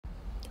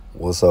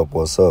What's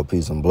up,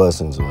 peace and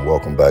blessings, and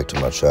welcome back to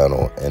my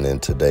channel. And in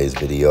today's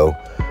video,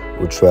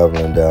 we're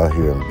traveling down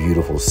here in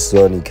beautiful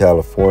sunny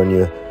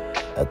California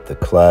at the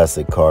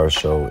Classic Car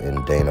Show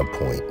in Dana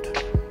Point.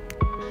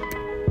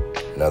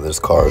 Now, this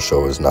car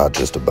show is not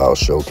just about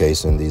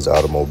showcasing these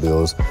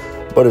automobiles,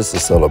 but it's a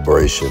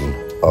celebration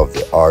of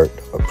the art,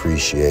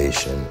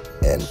 appreciation,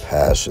 and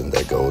passion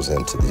that goes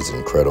into these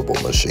incredible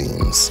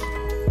machines.